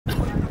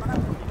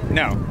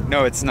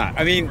No, it's not.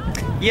 I mean,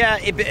 yeah,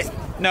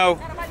 no.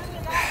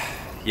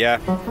 Yeah.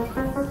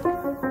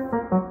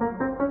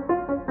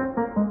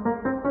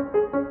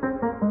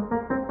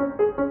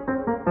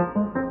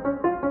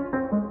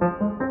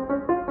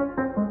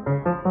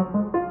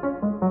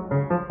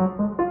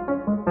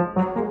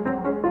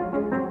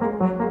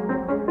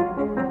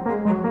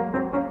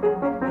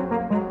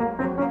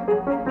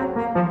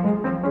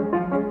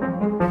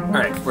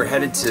 We're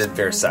headed to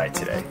Versailles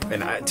today,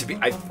 and I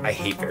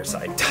hate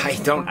Versailles. I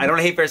don't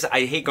hate Versailles.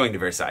 I hate going to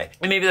Versailles,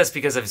 and maybe that's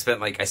because I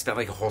spent like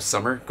a whole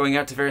summer going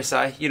out to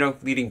Versailles, you know,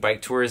 leading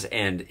bike tours,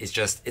 and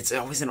it's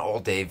always an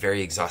all-day,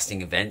 very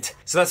exhausting event.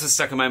 So that's what's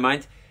stuck in my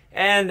mind.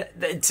 And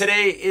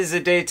today is a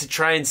day to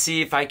try and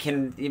see if I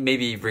can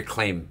maybe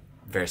reclaim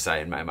Versailles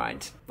in my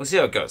mind. We'll see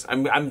how it goes.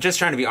 I'm just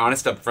trying to be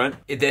honest up front.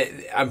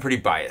 I'm pretty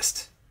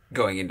biased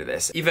going into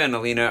this. Eva and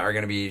Alina are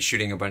going to be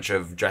shooting a bunch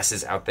of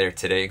dresses out there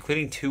today,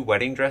 including 2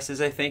 wedding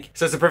dresses, I think.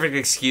 So it's a perfect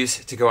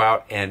excuse to go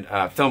out and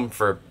film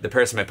for the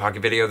Paris in My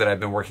Pocket video that I've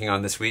been working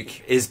on this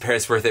week. Is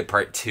Paris Worth It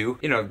Part 2?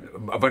 You know,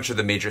 a bunch of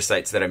the major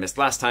sites that I missed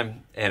last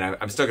time, and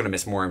I'm still going to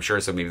miss more, I'm sure,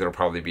 so maybe there'll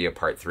probably be a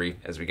Part 3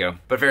 as we go.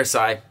 But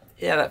Versailles,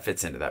 yeah, that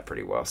fits into that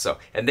pretty well. So,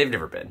 and they've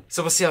never been.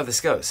 So we'll see how this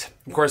goes.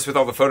 Of course, with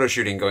all the photo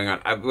shooting going on,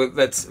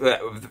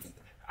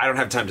 I don't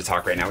have time to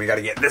talk right now. We got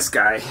to get this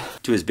guy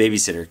to his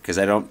babysitter because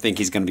I don't think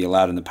he's going to be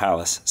allowed in the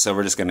palace. So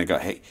we're just going to go,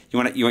 hey, you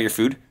want your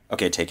food?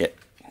 Okay, take it.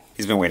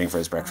 He's been waiting for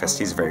his breakfast.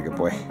 He's a very good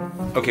boy.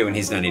 Okay, when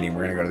he's done eating,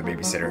 we're going to go to the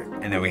babysitter,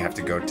 and then we have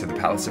to go to the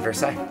Palace of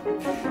Versailles.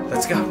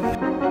 Let's go.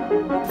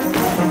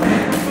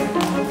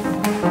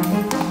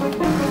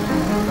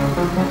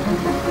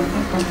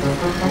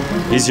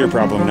 He's your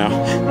problem now.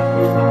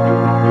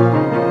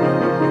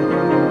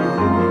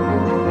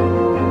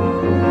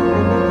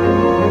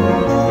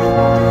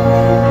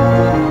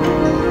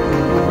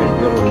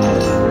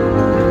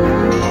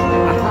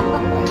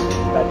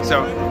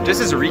 Just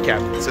as a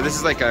recap, so this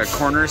is like a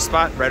corner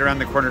spot right around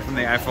the corner from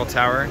the Eiffel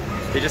Tower.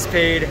 They just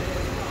paid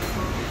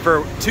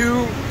for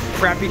 2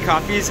 crappy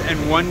coffees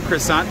and 1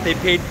 croissant. They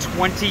paid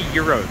 20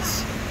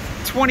 euros.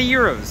 20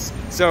 euros.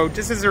 So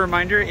just as a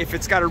reminder, if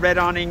it's got a red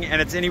awning and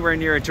it's anywhere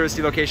near a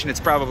touristy location, it's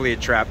probably a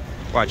trap.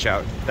 Watch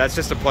out. That's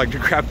just a plug to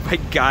grab my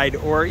guide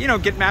or, you know,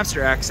 get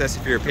Mapster access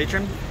if you're a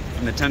patron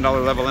from the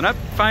 $10 level and up.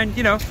 Find,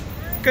 you know,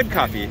 good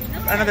coffee.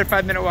 Another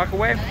 5-minute walk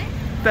away.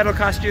 That'll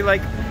cost you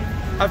like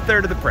a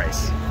third of the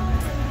price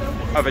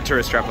of a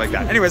tourist trap like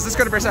that. Anyways, let's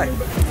go to Versailles.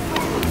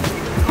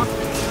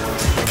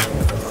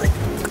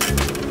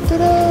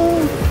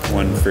 Ta-da!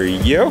 1 for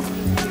you.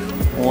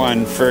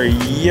 1 for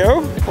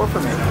you. 4 for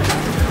me.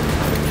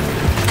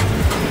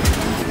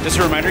 Just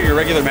a reminder, your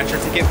regular metro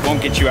ticket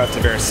won't get you out to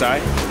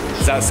Versailles.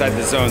 It's outside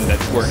the zone that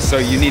works, so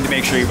you need to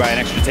make sure you buy an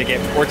extra ticket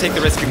or take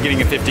the risk of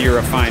getting a 50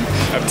 euro fine.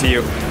 Up to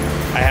you.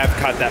 I have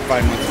caught that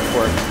fine once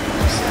before.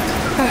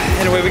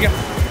 And away we go.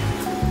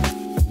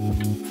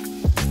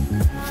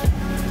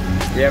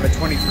 We have a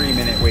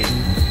 23-minute wait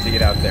to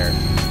get out there.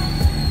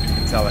 You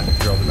can tell I'm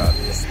thrilled about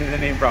this. The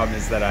main problem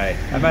is that I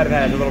might have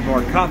had a little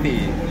more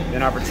coffee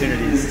than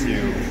opportunities to,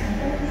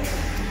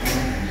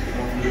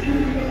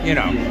 you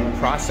know,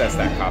 process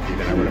that coffee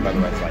than I would have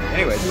otherwise liked.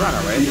 Anyways, we're on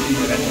our way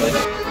eventually.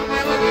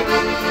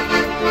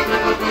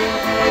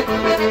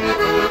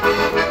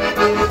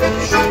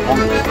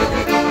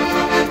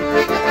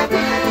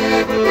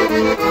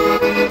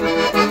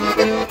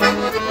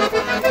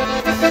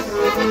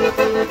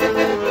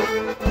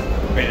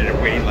 We ended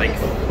up waiting like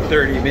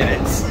 30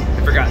 minutes.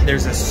 I forgot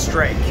there's a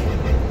strike.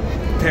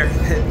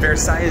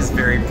 Versailles is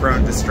very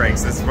prone to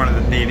strikes. That's one of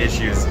the main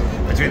issues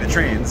between the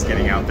trains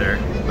getting out there.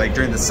 Like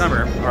during the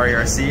summer,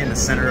 RERC in the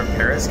center of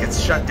Paris gets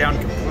shut down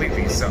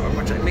completely, so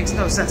which makes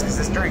no sense because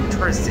it's during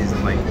tourist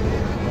season. Like,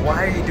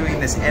 why are you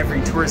doing this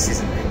every tourist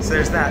season? So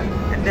there's that.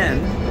 And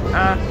then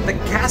the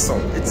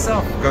castle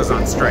itself goes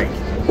on strike.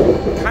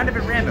 Kind of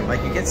at random,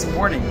 like you get some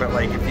warning, but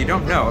like if you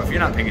don't know, if you're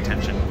not paying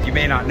attention, you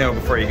may not know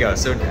before you go.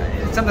 So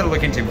it's something to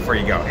look into before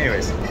you go.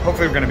 Anyways,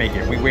 hopefully we're gonna make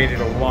it. We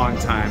waited a long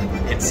time.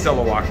 It's still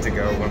a walk to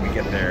go when we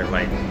get there.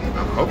 Like,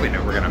 I'm hoping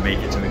that we're gonna make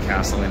it to the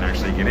castle and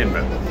actually get in,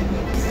 but we'll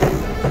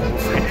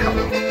find out.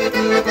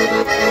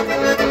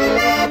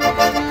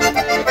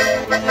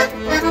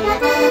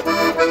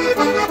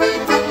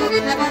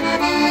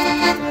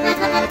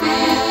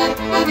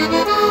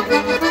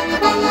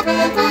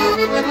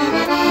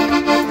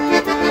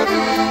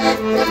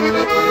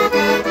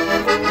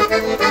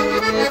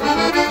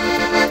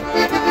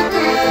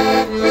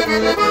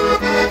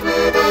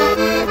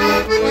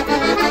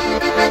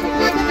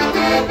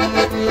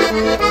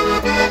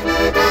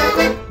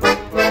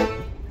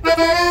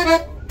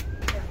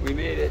 We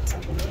made it.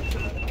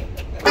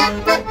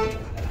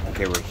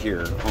 Okay, we're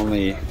here.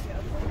 Only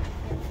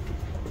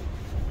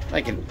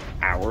like an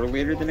hour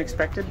later than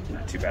expected.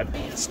 Not too bad.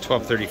 It's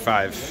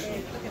 12:35.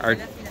 Our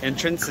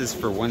entrance is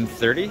for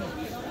 1:30,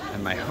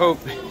 and my hope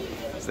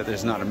is that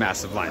there's not a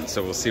massive line,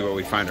 so we'll see what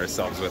we find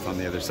ourselves with on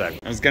the other side.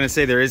 I was gonna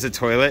say there is a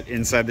toilet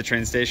inside the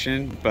train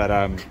station, but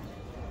I mean,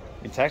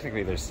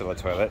 technically there's still a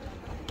toilet.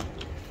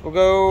 we'll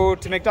go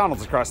to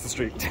McDonald's across the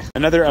street.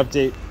 Another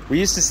update. We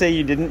used to say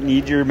you didn't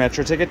need your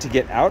metro ticket to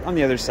get out on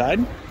the other side,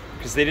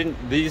 because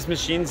these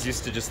machines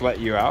used to just let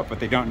you out, but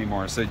they don't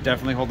anymore. So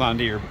definitely hold on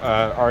to your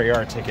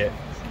RER ticket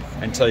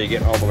until you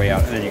get all the way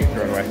out, and then you can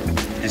throw it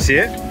away. You see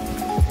it?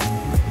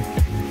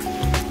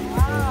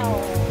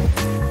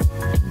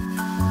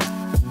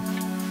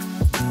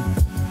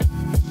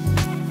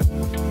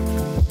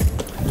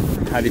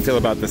 How do you feel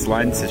about this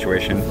line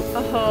situation?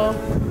 Oh,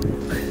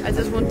 I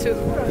just want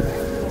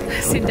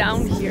to sit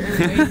down here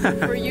and wait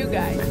for you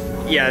guys.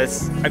 Yeah,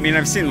 I mean,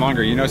 I've seen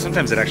longer. You know,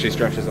 sometimes it actually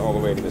stretches all the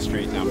way to the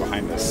street now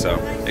behind us, so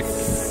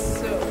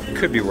it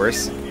could be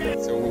worse.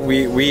 So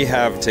we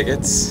have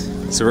tickets,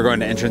 so we're going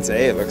to entrance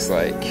A, it looks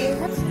like.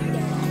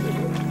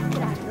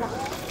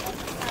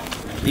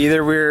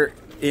 Either we're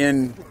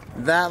in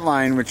that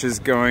line, which is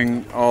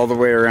going all the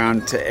way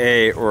around to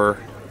A, or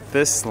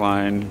this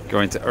line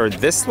going to, or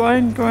this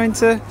line going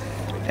to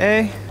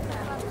A.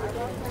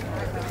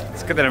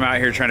 It's good that I'm out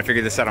here trying to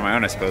figure this out on my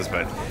own, I suppose,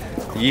 but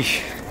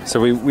yeesh.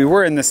 So we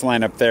were in this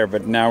line up there,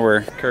 but now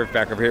we're curved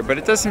back over here, but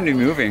it does seem to be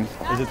moving.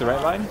 Is it the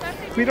right line?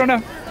 We don't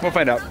know. We'll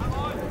find out.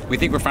 We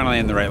think we're finally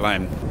in the right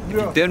line. If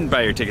you didn't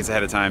buy your tickets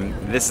ahead of time,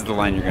 this is the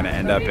line you're gonna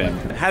end up in.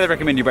 I highly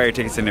recommend you buy your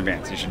tickets in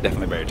advance. You should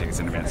definitely buy your tickets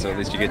in advance, so at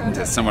least you get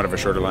into somewhat of a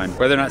shorter line.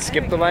 Whether or not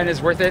skip the line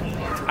is worth it,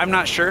 I'm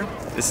not sure.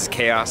 This is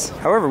chaos.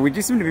 However, we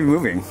do seem to be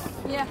moving.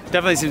 Yeah.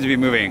 Definitely seems to be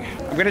moving.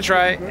 I'm gonna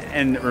try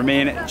and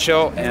remain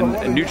chill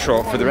and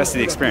neutral for the rest of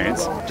the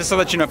experience, just to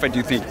let you know if I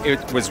do think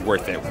it was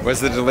worth it.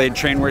 Was the delayed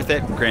train worth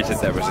it? Granted,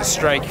 that was a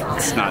strike.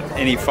 It's not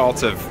any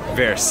fault of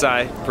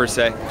Versailles, per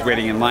se. It's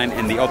waiting in line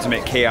and the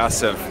ultimate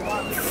chaos of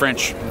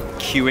French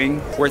queuing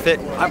worth it.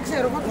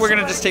 We're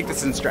gonna just take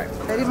this in stride.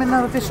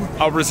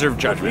 I'll reserve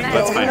judgment.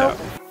 Let's find out.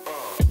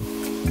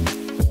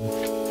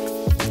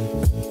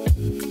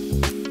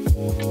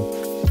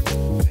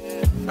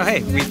 Oh,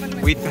 hey,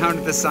 we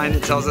found the sign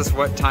that tells us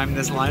what time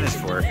this line is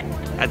for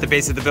at the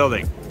base of the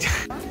building.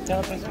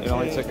 It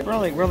only took,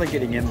 we're only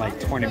getting in like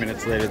 20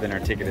 minutes later than our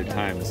ticketed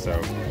time, so,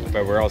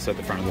 but we're also at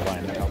the front of the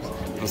line. That helps.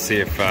 We'll see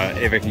if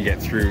Ava can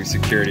get through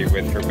security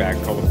with her bag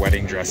full of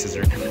wedding dresses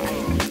or not.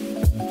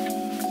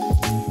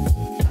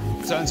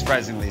 So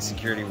unsurprisingly,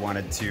 security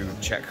wanted to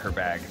check her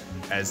bag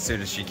as soon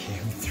as she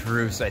came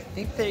through. So I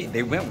think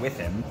they went with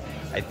him.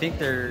 I think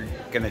they're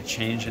gonna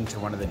change into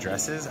one of the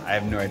dresses. I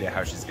have no idea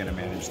how she's gonna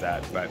manage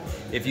that, but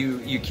if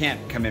you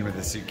can't come in with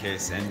a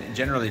suitcase, and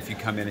generally if you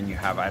come in and you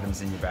have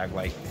items in your bag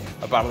like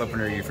a bottle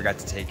opener you forgot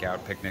to take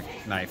out, picnic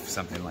knife,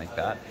 something like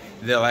that,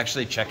 they'll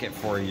actually check it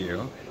for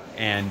you,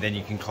 and then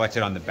you can collect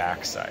it on the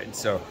back side.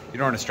 So you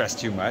don't want to stress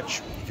too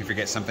much. If you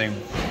forget something,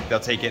 they'll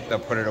take it, they'll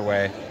put it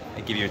away,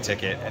 and give you a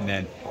ticket, and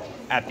then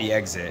at the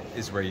exit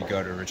is where you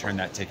go to return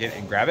that ticket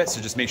and grab it. So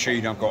just make sure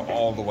you don't go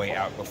all the way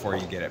out before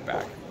you get it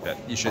back. But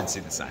you should see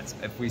the signs.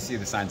 If we see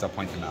the signs, I'll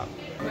point them out.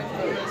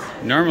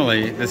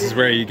 Normally, this is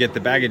where you get the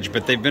baggage,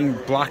 but they've been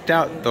blocked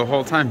out the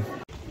whole time.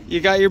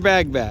 You got your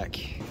bag back.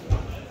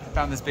 I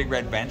found this big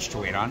red bench to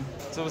wait on,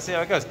 so we'll see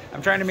how it goes.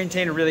 I'm trying to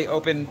maintain a really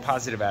open,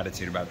 positive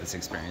attitude about this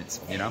experience,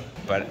 you know?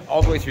 But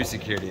all the way through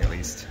security, at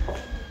least.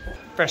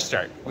 Fresh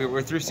start.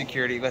 We're through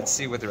security. Let's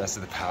see what the rest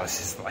of the palace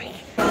is like.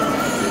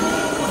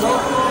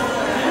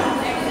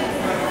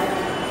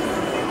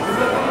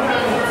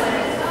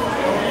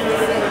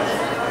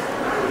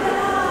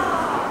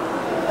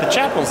 The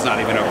chapel's not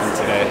even open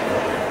today.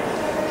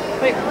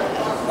 Wait,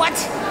 what?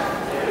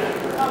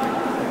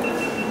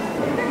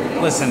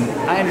 Listen,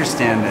 I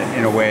understand that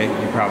in a way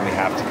you probably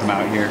have to come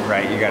out here,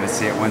 right? You gotta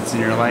see it once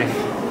in your life.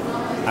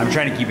 I'm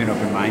trying to keep an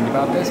open mind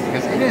about this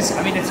because it is,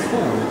 I mean, it's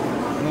cool.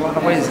 In a lot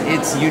of ways,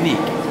 it's unique.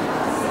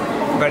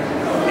 But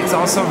it's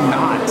also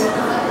not.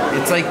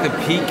 It's like the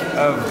peak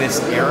of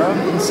this era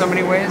in so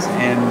many ways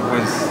and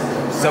was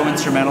so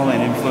instrumental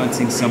in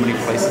influencing so many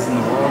places in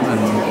the world.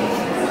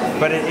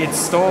 But it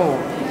stole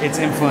its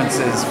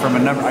influences from a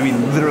number, I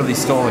mean, literally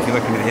stole, if you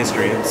look into the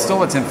history, it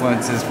stole its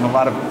influences from a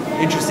lot of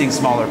interesting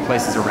smaller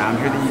places around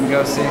here that you can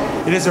go see.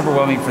 It is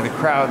overwhelming for the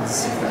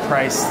crowds, the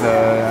price,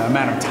 the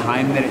amount of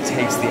time that it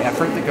takes, the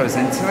effort that goes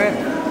into it.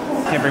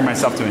 I can't bring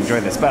myself to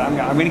enjoy this, but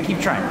I'm going to keep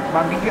trying.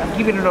 I'm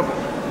keeping it open.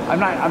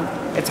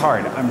 It's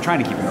hard. I'm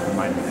trying to keep an open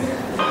mind.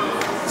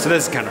 So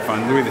this is kind of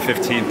fun. Louis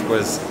XV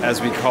was,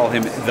 as we call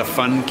him, the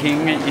fun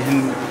king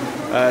in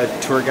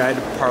tour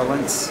guide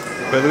parlance.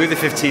 But Louis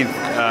XV, he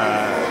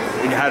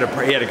had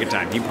a good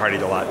time. He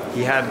partied a lot.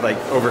 He had like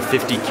over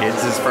 50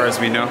 kids, as far as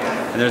we know.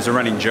 And there's a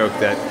running joke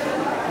that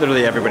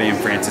literally everybody in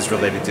France is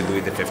related to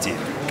Louis XV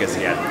because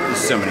he had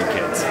so many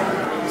kids.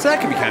 So that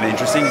could be kind of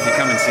interesting if you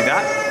come and see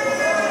that.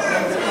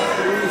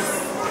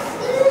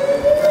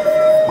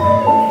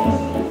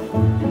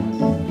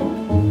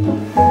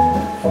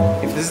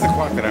 This is the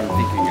clock that I'm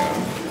thinking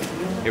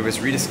of. It was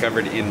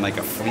rediscovered in like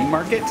a flea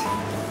market.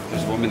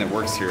 There's a woman that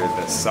works here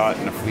that saw it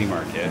in a flea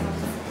market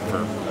for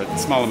a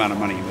small amount of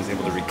money and was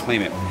able to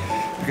reclaim it.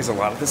 Because a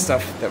lot of the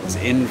stuff that was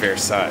in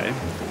Versailles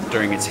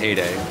during its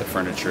heyday, the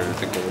furniture,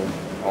 the gold,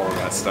 all of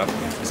that stuff,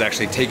 was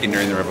actually taken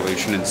during the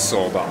revolution and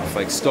sold off.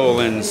 Like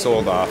stolen,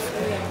 sold off.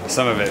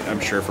 Some of it, I'm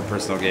sure, for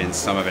personal gain,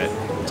 some of it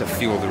to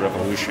fuel the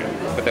revolution.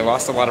 But they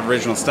lost a lot of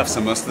original stuff,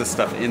 so most of the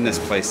stuff in this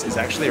place is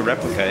actually a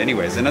replica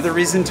anyways. Another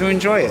reason to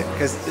enjoy it,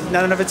 because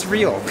none of it's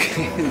real.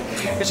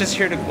 It's just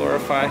here to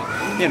glorify,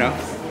 you know,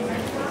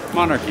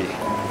 monarchy,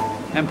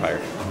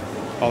 empire,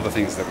 all the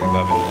things that we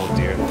love and hold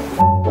dear.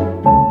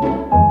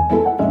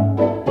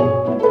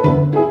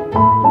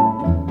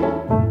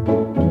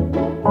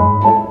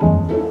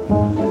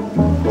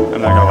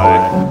 I'm not gonna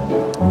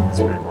lie, it's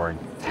pretty boring.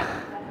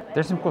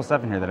 There's some cool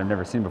stuff in here that I've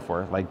never seen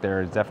before. Like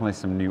there's definitely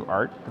some new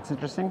art that's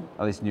interesting,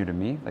 at least new to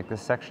me, like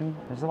this section.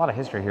 There's a lot of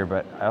history here,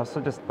 but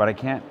I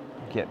can't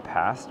get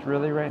past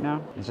really right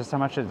now. It's just how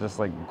much it just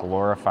like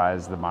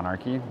glorifies the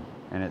monarchy,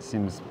 and it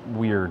seems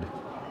weird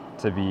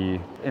to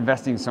be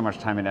investing so much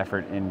time and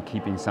effort in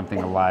keeping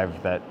something alive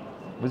that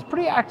was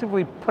pretty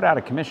actively put out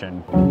of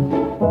commission.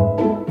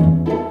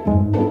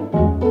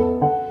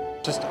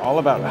 Just all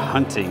about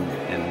hunting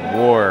and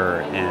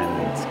war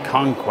and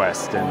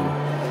conquest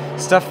and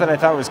stuff that I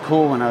thought was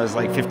cool when I was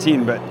like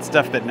 15, but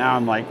stuff that now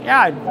I'm like,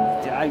 yeah, I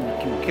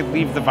can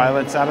leave the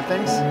violence out of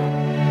things.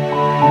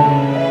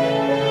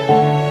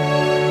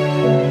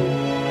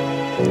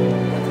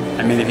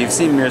 I mean, if you've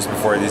seen mirrors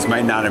before, these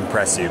might not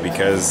impress you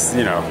because,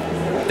 you know,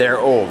 they're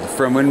old.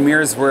 From when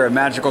mirrors were a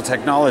magical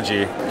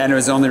technology, and it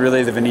was only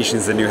really the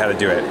Venetians that knew how to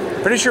do it.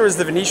 Pretty sure it was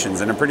the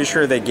Venetians, and I'm pretty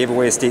sure they gave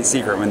away a state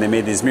secret when they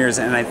made these mirrors,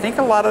 and I think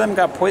a lot of them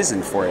got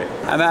poisoned for it.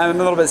 I'm a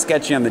little bit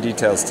sketchy on the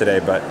details today,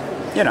 but,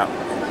 you know,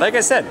 like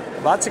I said,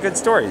 lots of good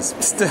stories.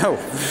 Still,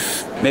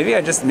 maybe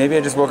I just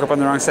woke up on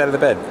the wrong side of the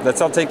bed.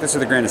 Let's all take this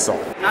with a grain of salt.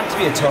 Not to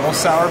be a total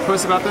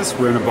sourpuss about this,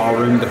 we're in a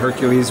ballroom, the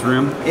Hercules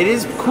room. It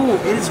is cool.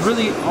 It is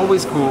really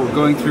always cool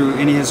going through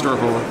any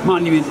historical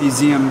monument,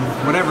 museum,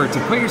 whatever, to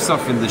put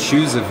yourself in the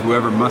shoes of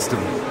whoever must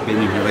have been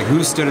in here. Like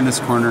who stood in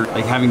this corner,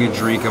 like having a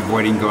drink,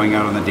 avoiding going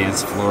out on the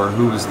dance floor,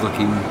 who was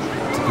looking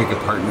to pick a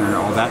partner,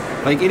 all that.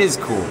 Like it is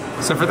cool.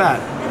 So for that,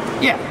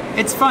 yeah,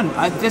 it's fun.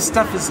 This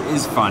stuff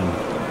is fun.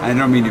 I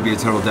don't mean to be a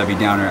total Debbie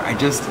Downer.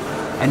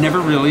 I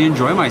never really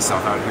enjoy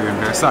myself out here in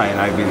Versailles, and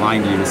I'd be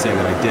lying to you to say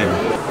that I did.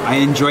 I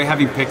enjoy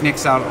having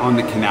picnics out on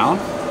the canal.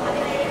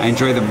 I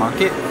enjoy the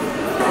market.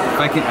 If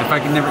I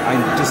can never,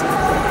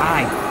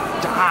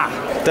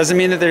 Doesn't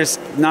mean that there's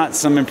not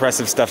some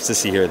impressive stuff to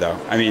see here, though.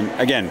 I mean,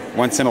 again,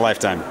 once in a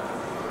lifetime.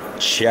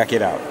 Check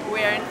it out.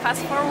 We are in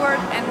fast forward,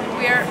 and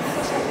we are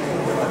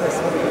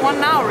 1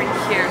 hour in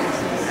here,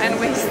 and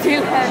we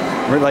still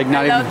have We're like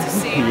not a lot even to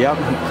see. Yep.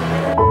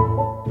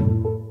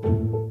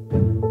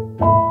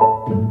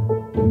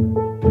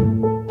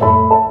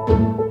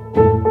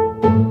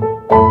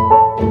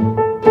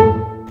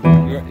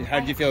 How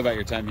did you feel about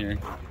your time here?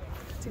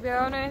 To be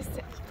honest,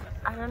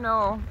 I don't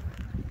know.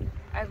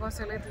 I was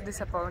a little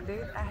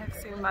disappointed. I have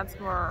seen much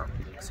more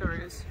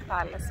luxurious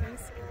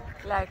palaces,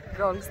 like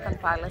Goldston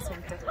Palace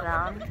in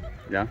Tehran.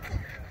 Yeah.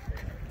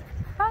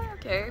 But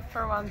okay,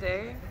 for one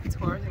day, it's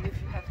worth it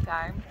if you have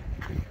time.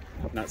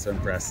 Not so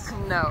impressed.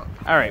 No.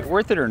 All right,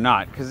 worth it or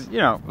not, because, you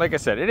know, like I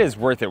said, it is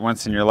worth it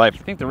once in your life.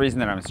 I think the reason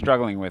that I'm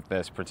struggling with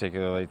this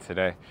particularly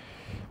today,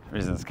 the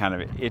reason it's kind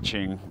of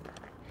itching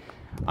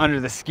under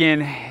the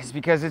skin, is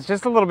because it's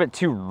just a little bit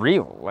too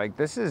real. Like,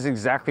 this is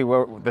exactly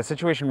what the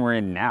situation we're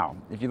in now.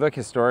 If you look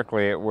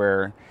historically at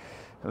where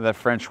the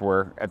French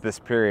were at this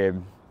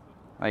period,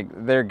 like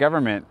their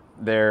government,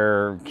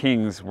 their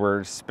kings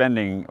were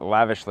spending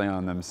lavishly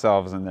on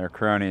themselves and their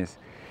cronies,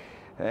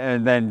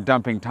 and then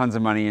dumping tons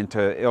of money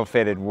into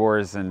ill-fated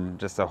wars and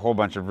just a whole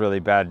bunch of really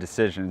bad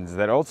decisions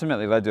that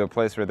ultimately led to a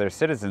place where their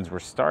citizens were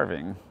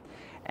starving.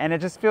 And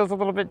it just feels a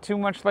little bit too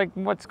much like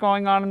what's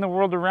going on in the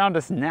world around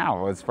us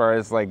now, as far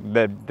as like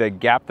the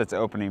gap that's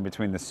opening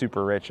between the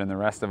super rich and the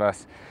rest of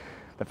us.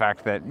 The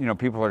fact that, you know,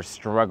 people are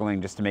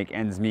struggling just to make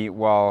ends meet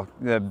while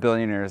the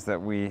billionaires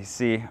that we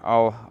see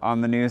all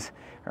on the news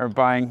are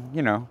buying,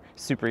 you know,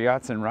 super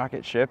yachts and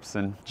rocket ships.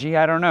 And gee,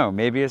 I don't know,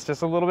 maybe it's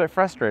just a little bit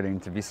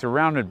frustrating to be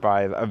surrounded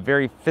by a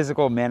very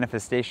physical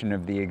manifestation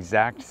of the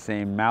exact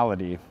same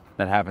malady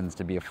that happens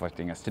to be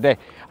afflicting us today.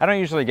 I don't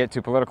usually get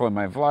too political in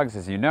my vlogs,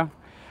 as you know.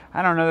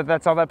 I don't know that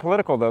that's all that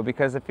political though,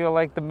 because I feel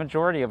like the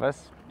majority of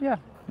us, yeah,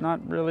 not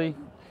really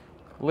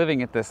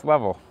living at this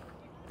level.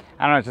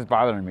 I don't know, it's just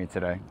bothering me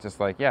today. Just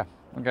like, yeah,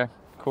 okay,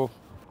 cool.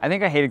 I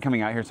think I hated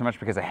coming out here so much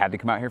because I had to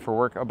come out here for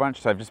work a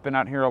bunch, so I've just been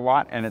out here a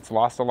lot and it's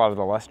lost a lot of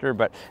the luster,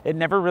 but it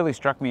never really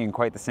struck me in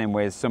quite the same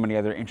way as so many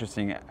other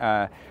interesting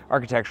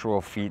architectural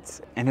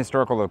feats and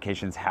historical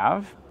locations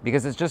have,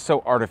 because it's just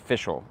so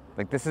artificial.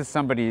 Like, this is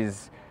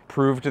somebody's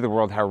prove to the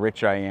world how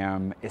rich I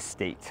am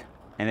estate,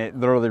 and it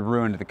literally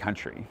ruined the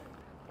country.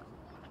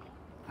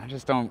 I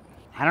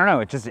don't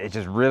know, it's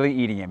just really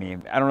eating at me.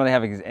 I don't really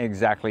have I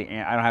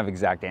don't have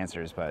exact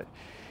answers, but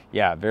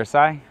yeah,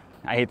 Versailles,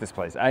 I hate this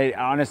place. I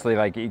honestly,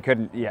 like, you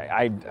couldn't,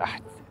 yeah,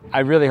 I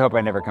really hope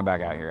I never come back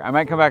out here. I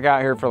might come back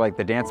out here for like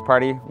the dance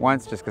party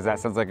once, just because that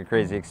sounds like a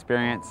crazy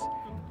experience.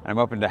 And I'm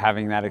open to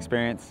having that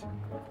experience.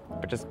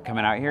 But just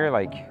coming out here,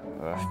 like,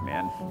 ugh,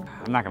 man,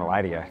 I'm not gonna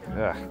lie to you.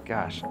 Ugh,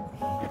 gosh.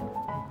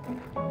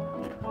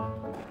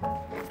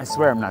 I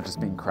swear I'm not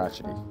just being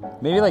crotchety.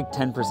 Maybe like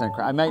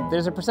 10%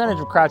 there's a percentage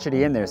of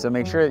crotchety in there, so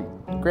make sure,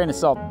 grain of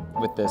salt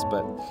with this,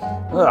 but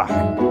ugh.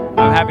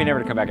 I'm happy never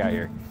to come back out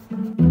here.